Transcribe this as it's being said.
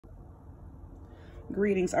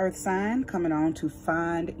Greetings, Earth sign, coming on to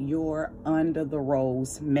find your under the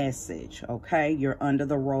rose message. Okay, your under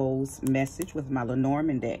the rose message with my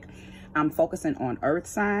Lenormand deck. I'm focusing on Earth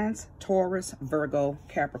signs: Taurus, Virgo,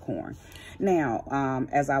 Capricorn. Now,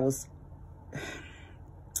 as I was,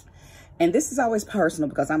 and this is always personal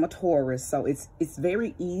because I'm a Taurus, so it's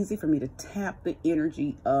very easy for me to tap the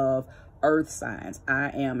energy of Earth signs.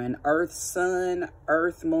 I am an Earth sun,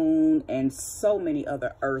 Earth moon, and so many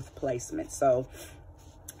other Earth placements. So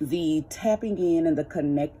the tapping in and the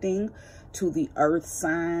connecting to the Earth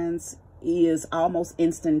signs is almost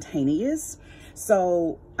instantaneous.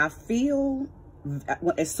 So I feel,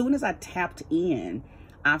 as soon as I tapped in,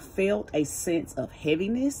 I felt a sense of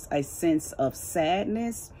heaviness, a sense of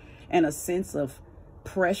sadness, and a sense of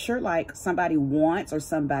pressure, like somebody wants, or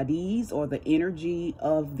somebody's, or the energy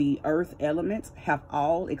of the earth elements have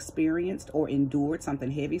all experienced or endured something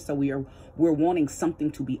heavy. So we're wanting something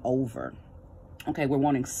to be over. Okay, we're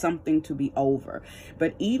wanting something to be over.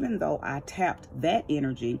 But even though I tapped that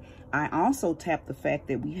energy, I also tapped the fact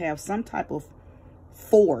that we have some type of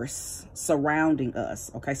force surrounding us.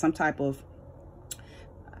 Okay, some type of,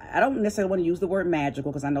 I don't necessarily want to use the word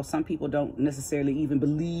magical, because I know some people don't necessarily even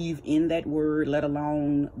believe in that word, let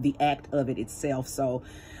alone the act of it itself. So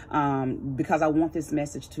because I want this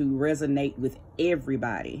message to resonate with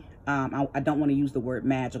everybody, I don't want to use the word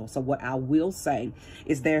magical. So what I will say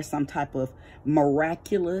is there's some type of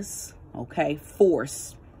miraculous, okay,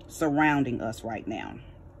 force surrounding us right now.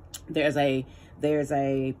 There's a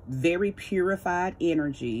very purified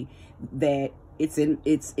energy that it's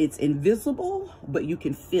invisible, but you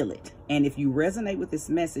can feel it. And if you resonate with this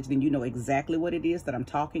message, then you know exactly what it is that I'm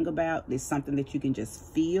talking about. It's something that you can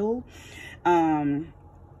just feel. And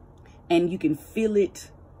you can feel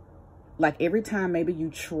it like every time maybe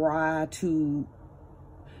you try to,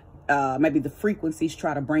 maybe the frequencies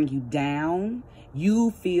try to bring you down,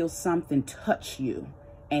 you feel something touch you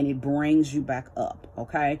and it brings you back up.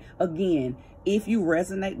 Okay. Again, if you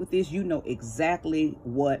resonate with this, you know exactly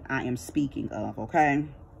what I am speaking of, okay?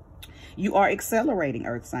 You are accelerating,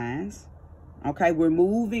 Earth signs, okay? We're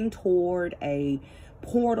moving toward a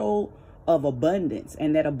portal of abundance,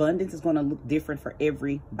 and that abundance is going to look different for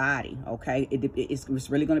everybody, okay? It's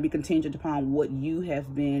really going to be contingent upon what you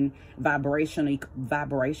have been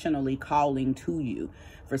vibrationally calling to you.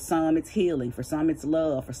 For some, it's healing. For some, it's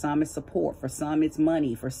love. For some, it's support. For some, it's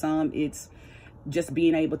money. For some, it's just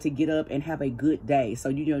being able to get up and have a good day. So,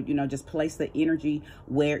 you know, just place the energy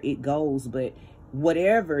where it goes. But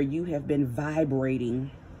whatever you have been vibrating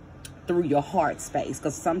through your heart space,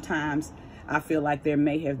 because sometimes I feel like there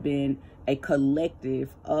may have been a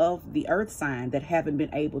collective of the earth sign that haven't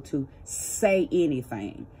been able to say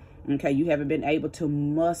anything. Okay, you haven't been able to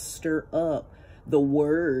muster up the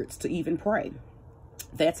words to even pray.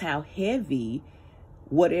 That's how heavy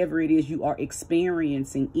whatever it is you are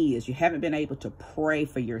experiencing is. You haven't been able to pray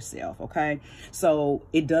for yourself, okay? So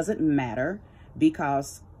it doesn't matter,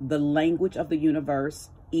 because the language of the universe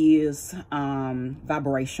is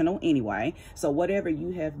vibrational anyway. So whatever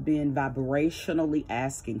you have been vibrationally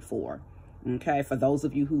asking for, okay? For those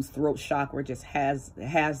of you whose throat chakra just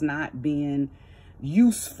has not been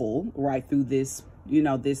useful right through this, you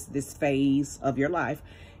know, this phase of your life,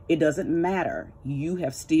 it doesn't matter. You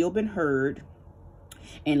have still been heard.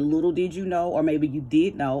 And little did you know, or maybe you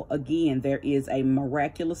did know, again, there is a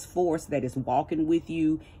miraculous force that is walking with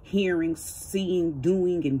you, hearing, seeing,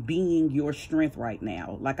 doing, and being your strength right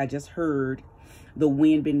now. Like I just heard the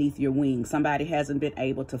wind beneath your wings. Somebody hasn't been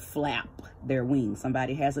able to flap their wings.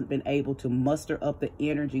 Somebody hasn't been able to muster up the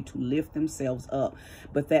energy to lift themselves up.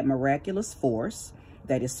 But that miraculous force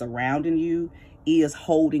that is surrounding you is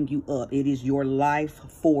holding you up. It is your life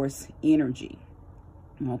force energy.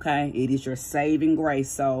 Okay, it is your saving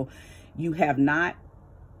grace. So you have not,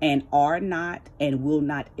 and are not, and will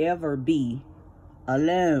not ever be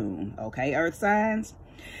alone. Okay, earth signs.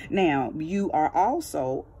 Now, you are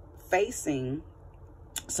also facing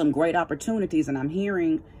some great opportunities, and I'm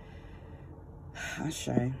hearing,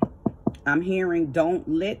 don't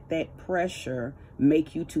let that pressure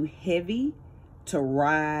make you too heavy to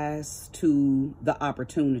rise to the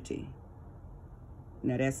opportunity.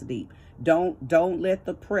 Now that's deep. Don't let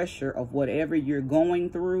the pressure of whatever you're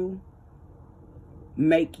going through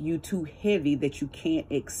make you too heavy that you can't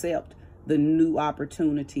accept the new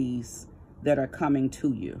opportunities that are coming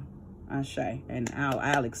to you. Ashe. And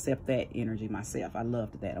I'll accept that energy myself. I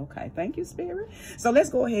loved that. Okay. Thank you, Spirit. So let's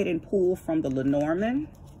go ahead and pull from the Lenormand.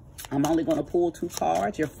 I'm only going to pull 2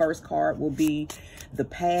 cards. Your first card will be the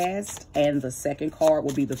past, and the second card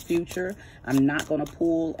will be the future. I'm not going to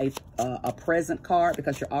pull a present card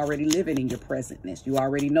because you're already living in your presentness. You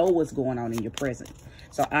already know what's going on in your present.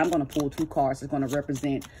 So I'm going to pull 2 cards. It's going to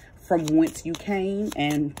represent from whence you came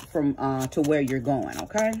and from to where you're going,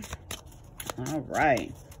 okay? All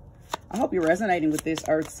right. I hope you're resonating with this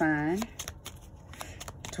earth sign.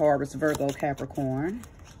 Taurus, Virgo, Capricorn.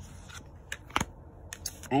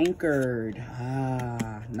 Anchored.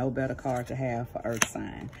 No better card to have for earth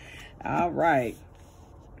sign. All right.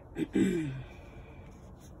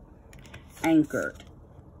 Anchored.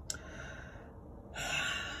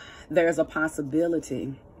 There's a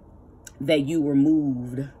possibility that you were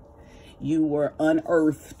moved. You were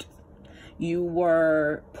unearthed. You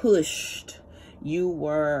were pushed. You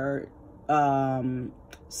were,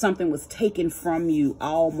 something was taken from you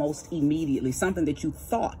almost immediately. Something that you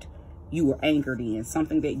thought you were anchored in,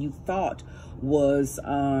 something that you thought was,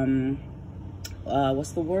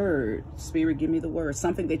 what's the word? Spirit, give me the word.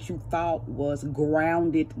 Something that you thought was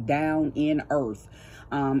grounded down in earth.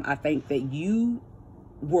 I think that you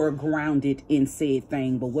were grounded in said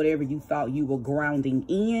thing, but whatever you thought you were grounding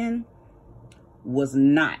in was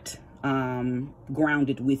not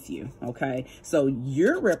grounded with you, okay? So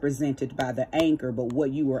you're represented by the anchor, but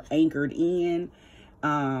what you were anchored in,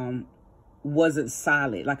 wasn't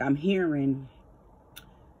solid. Like I'm hearing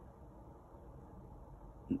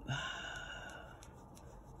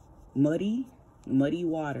muddy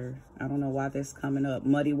water. I don't know why that's coming up.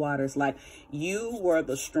 Muddy waters. Like you were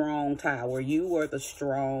the strong tower. You were the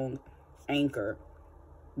strong anchor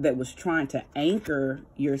that was trying to anchor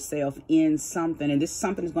yourself in something. And this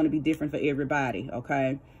something is going to be different for everybody,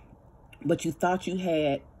 okay? But you thought you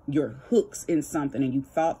had your hooks in something and you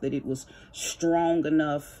thought that it was strong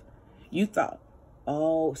enough. You thought,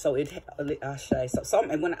 oh, so it, I say, so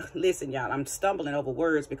and when I, listen, y'all, I'm stumbling over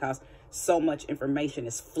words because so much information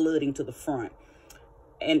is flooding to the front.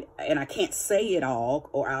 And I can't say it all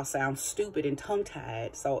or I'll sound stupid and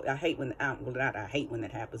tongue-tied. So I hate when, well, not I hate when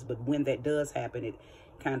that happens, but when that does happen, it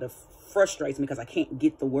kind of frustrates me because I can't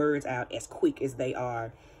get the words out as quick as they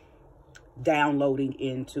are downloading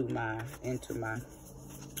into my,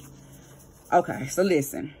 okay, so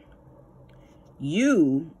listen.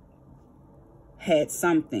 You had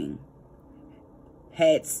something,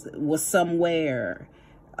 was somewhere,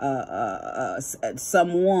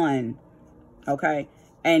 someone, okay?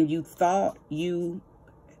 And you thought you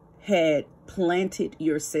had planted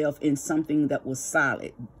yourself in something that was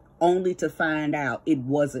solid, only to find out it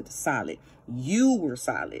wasn't solid. You were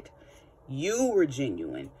solid. You were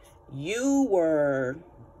genuine. You were,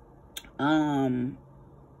 I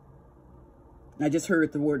just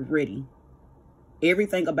heard the word ready.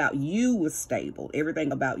 Everything about you was stable.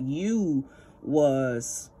 Everything about you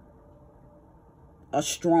was a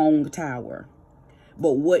strong tower.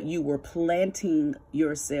 But what you were planting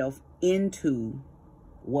yourself into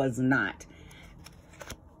was not.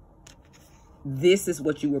 This is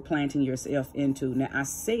what you were planting yourself into. Now, I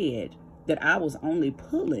said that I was only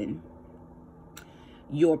pulling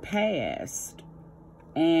your past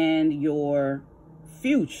and your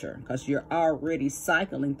future because you're already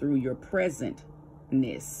cycling through your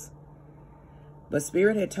presentness. But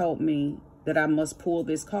Spirit had told me that I must pull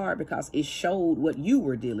this card because it showed what you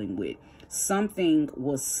were dealing with. Something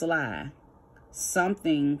was sly.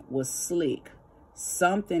 Something was slick.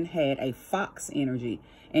 Something had a fox energy.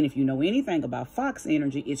 And if you know anything about fox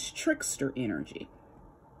energy, it's trickster energy.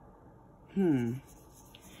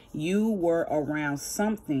 You were around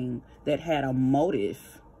something that had a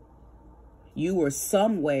motive. You were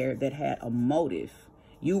somewhere that had a motive.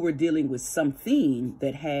 You were dealing with something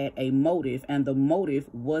that had a motive, and the motive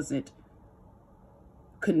wasn't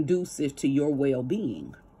conducive to your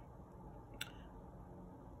well-being.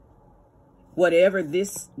 Whatever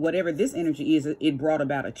this energy is, it brought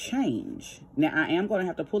about a change. Now, I am going to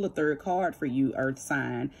have to pull a third card for you, Earth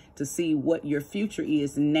sign, to see what your future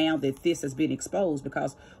is now that this has been exposed.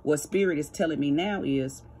 Because what Spirit is telling me now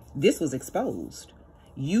is this was exposed.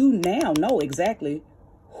 You now know exactly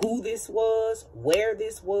who this was, where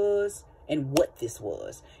this was, and what this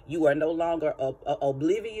was. You are no longer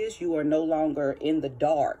oblivious. You are no longer in the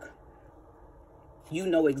dark. You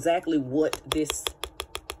know exactly what this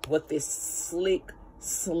slick,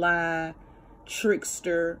 sly,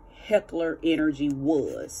 trickster, heckler energy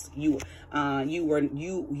was. You were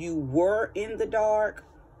in the dark.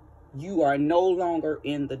 You are no longer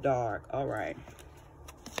in the dark. All right.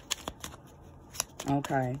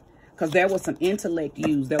 Okay. Because there was some intellect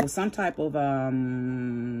used. There was some type of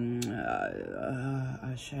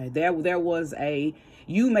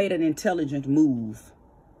you made an intelligent move.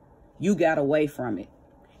 you got away from it.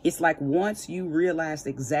 It's like once you realized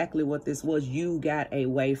exactly what this was, you got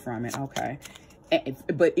away from it. Okay.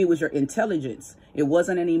 But it was your intelligence. It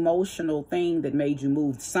wasn't an emotional thing that made you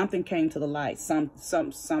move. Something came to the light.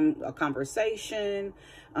 A conversation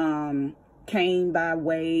came by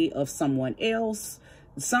way of someone else.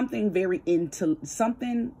 Something very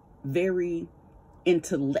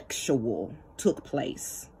intellectual took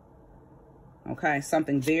place. Okay,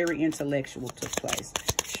 something very intellectual took place.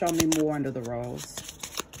 Show me more under the rose.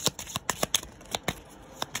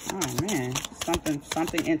 Oh man,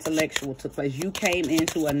 something intellectual took place. You came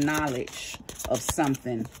into a knowledge of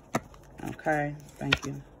something. Okay, thank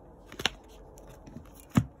you.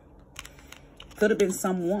 Could have been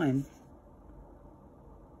someone.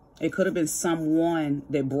 It could have been someone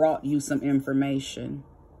that brought you some information.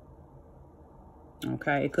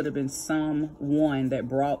 Okay, it could have been someone that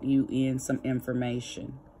brought you in some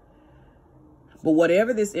information. But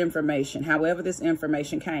whatever this information, however this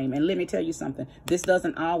information came, and let me tell you something, this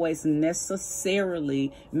doesn't always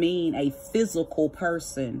necessarily mean a physical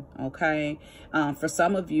person, okay? For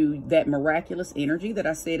some of you, that miraculous energy that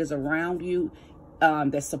I said is around you,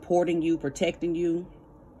 that's supporting you, protecting you,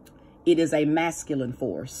 it is a masculine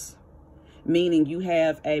force. Meaning you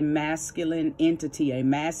have a masculine entity, a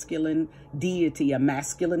masculine deity, a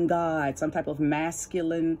masculine God, some type of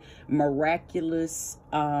masculine, miraculous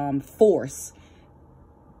force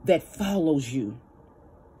that follows you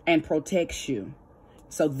and protects you.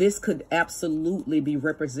 So this could absolutely be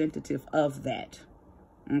representative of that.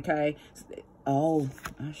 Okay. Oh,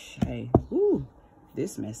 Ashe. Ooh,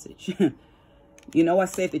 this message. You know, I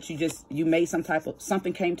said that you made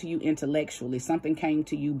something came to you intellectually. Something came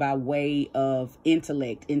to you by way of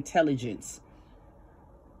intellect, intelligence.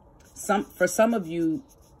 For some of you,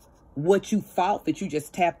 what you thought that you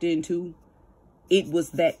just tapped into, it was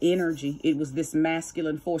that energy. It was this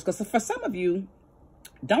masculine force. Because for some of you,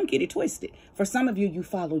 don't get it twisted. For some of you, you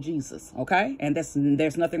follow Jesus, okay? And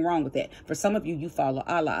there's nothing wrong with that. For some of you, you follow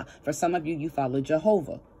Allah. For some of you, you follow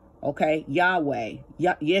Jehovah, okay? Yahweh,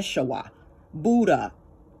 Yeshua, Buddha,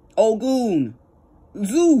 Ogun,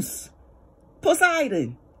 Zeus,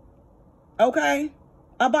 Poseidon, okay?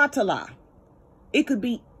 Abatala. It could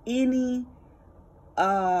be any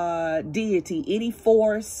deity, any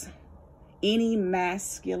force, any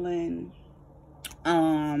masculine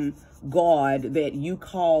God that you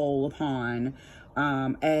call upon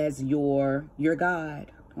as your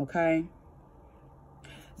God, okay?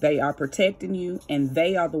 They are protecting you, and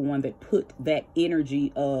they are the one that put that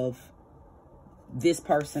energy of this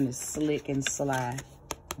person is slick and sly.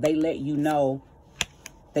 They let you know.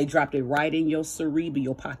 They dropped it right in your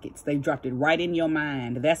cerebral pockets. They dropped it right in your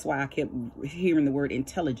mind. That's why I kept hearing the word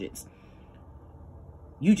intelligence.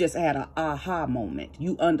 You just had an aha moment.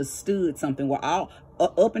 You understood something. Well,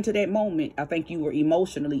 up until that moment, I think you were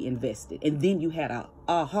emotionally invested. And then you had an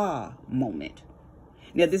aha moment.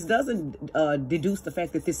 Now, this doesn't deduce the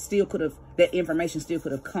fact that that information still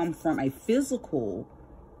could have come from a physical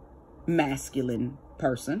masculine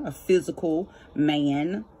person, a physical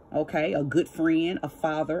man, okay, a good friend, a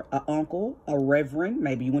father, an uncle, a reverend.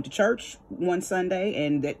 Maybe you went to church one Sunday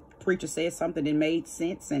and that preacher said something that made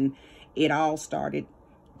sense and it all started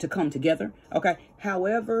to come together, okay?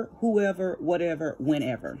 However, whoever, whatever,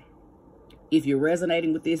 whenever. If you're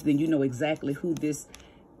resonating with this, then you know exactly who this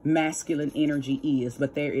masculine energy is.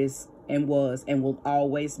 But there is and was and will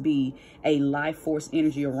always be a life force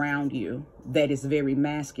energy around you that is very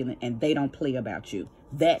masculine, and they don't play about you.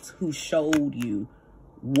 That's who showed you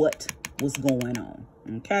what was going on,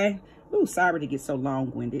 okay? Ooh, sorry to get so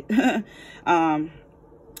long-winded.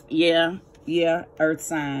 Yeah, earth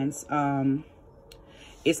signs.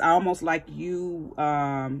 It's almost like you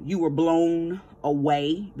were blown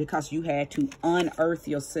away because you had to unearth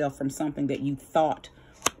yourself from something that you thought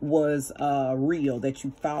was real, that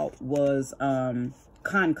you thought was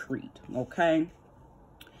concrete, okay?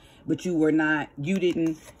 But you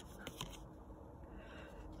didn't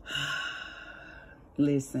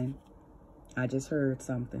listen. I just heard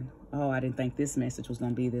something. Oh, I didn't think this message was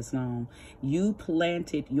going to be this long. You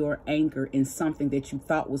planted your anchor in something that you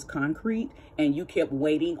thought was concrete, and you kept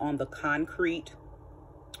waiting on the concrete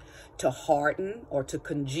to harden or to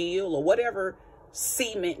congeal or whatever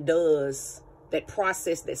cement does, that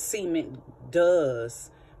process that cement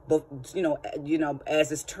does, but you know,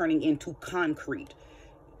 as it's turning into concrete.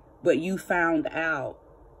 But you found out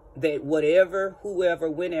that whatever, whoever,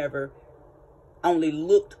 whenever only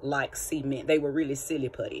looked like cement. They were really silly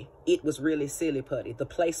putty. It was really silly putty. The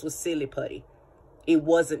place was silly putty. It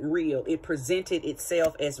wasn't real. It presented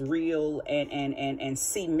itself as real and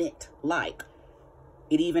cement like.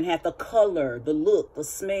 It even had the color, the look, the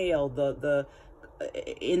smell,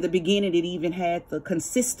 in the beginning, it even had the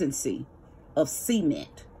consistency of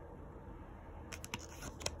cement.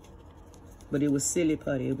 But it was silly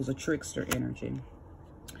putty. It was a trickster energy.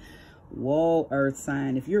 Whoa, earth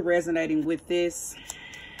sign. If you're resonating with this,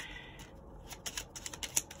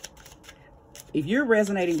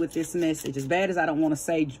 message, as bad as I don't want to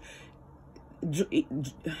say,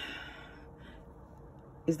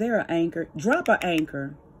 is there an anchor? Drop an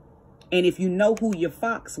anchor. And if you know who your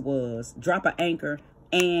fox was, drop an anchor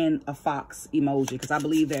and a fox emoji, because I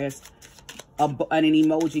believe there's an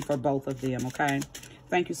emoji for both of them, okay?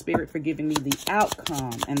 Thank you, Spirit, for giving me the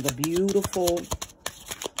outcome and the beautiful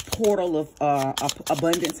portal of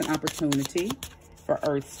abundance and opportunity for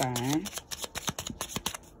earth sign.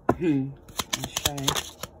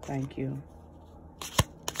 Ashe, thank you.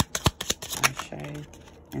 Ashe,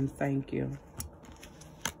 and thank you.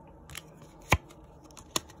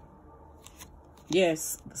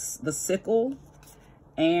 Yes, the sickle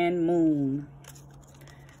and moon.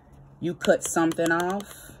 You cut something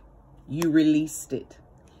off, you released it.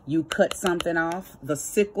 You cut something off, the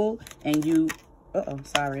sickle, and you,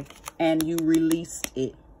 and you released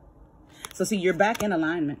it. So see, you're back in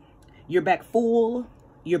alignment. You're back full,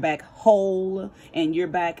 you're back whole, and you're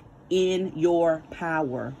back in your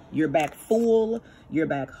power. You're back full, you're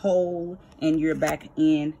back whole, and you're back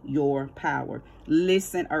in your power.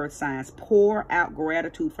 Listen, earth signs, pour out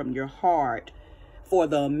gratitude from your heart for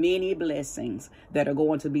the many blessings that are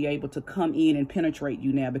going to be able to come in and penetrate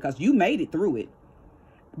you now, because you made it through it.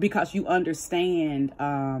 Because you understand,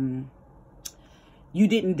 you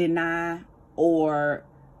didn't deny, or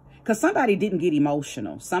because somebody didn't get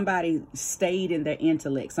emotional. Somebody stayed in their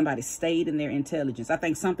intellect. Somebody stayed in their intelligence. I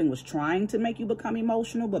think something was trying to make you become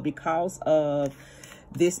emotional, but because of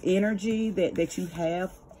this energy that you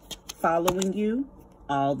have following you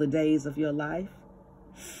all the days of your life,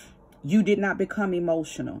 you did not become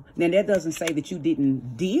emotional. Now, that doesn't say that you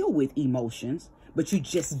didn't deal with emotions, but you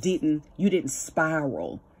didn't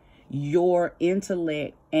spiral. Your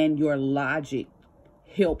intellect and your logic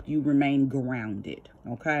help you remain grounded,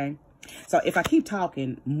 okay? So if I keep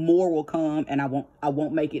talking, more will come, and I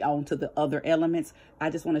won't make it on to the other elements. I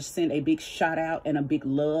just want to send a big shout out and a big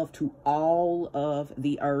love to all of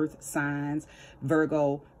the earth signs,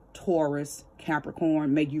 Virgo, Taurus,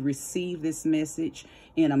 Capricorn. May you receive this message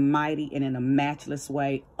in a mighty and in a matchless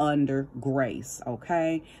way under grace,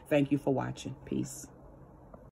 okay? Thank you for watching. Peace.